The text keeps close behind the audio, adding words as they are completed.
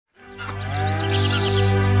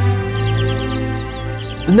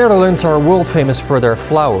The Netherlands are world famous for their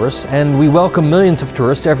flowers, and we welcome millions of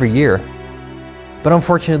tourists every year. But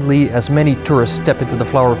unfortunately, as many tourists step into the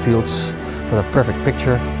flower fields for the perfect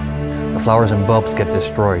picture, the flowers and bulbs get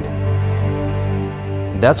destroyed.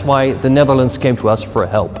 That's why the Netherlands came to us for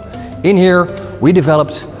help. In here, we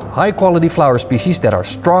developed high-quality flower species that are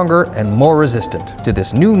stronger and more resistant to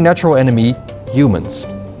this new natural enemy, humans.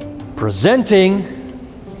 Presenting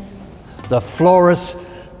the Flores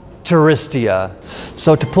Touristia.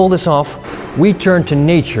 So to pull this off, we turn to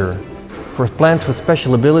nature for plants with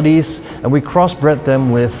special abilities, and we crossbred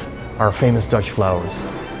them with our famous Dutch flowers.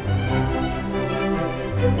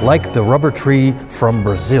 Like the rubber tree from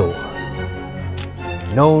Brazil,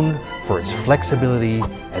 known for its flexibility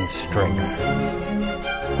and strength.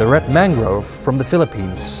 The red mangrove from the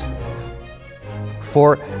Philippines,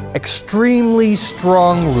 for extremely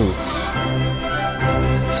strong roots.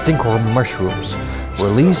 Stinkhorn mushrooms,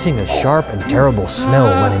 releasing a sharp and terrible smell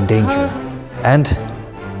when in danger. And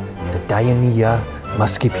the Diania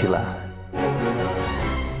muscipula,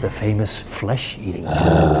 the famous flesh-eating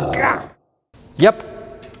plant.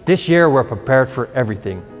 Yep, this year we're prepared for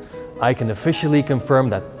everything. I can officially confirm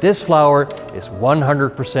that this flower is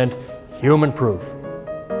 100% human-proof.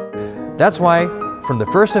 That's why, from the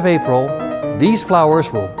 1st of April, these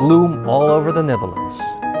flowers will bloom all over the Netherlands.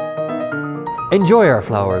 Enjoy our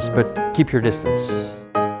flowers, but keep your distance.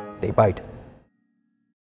 They bite.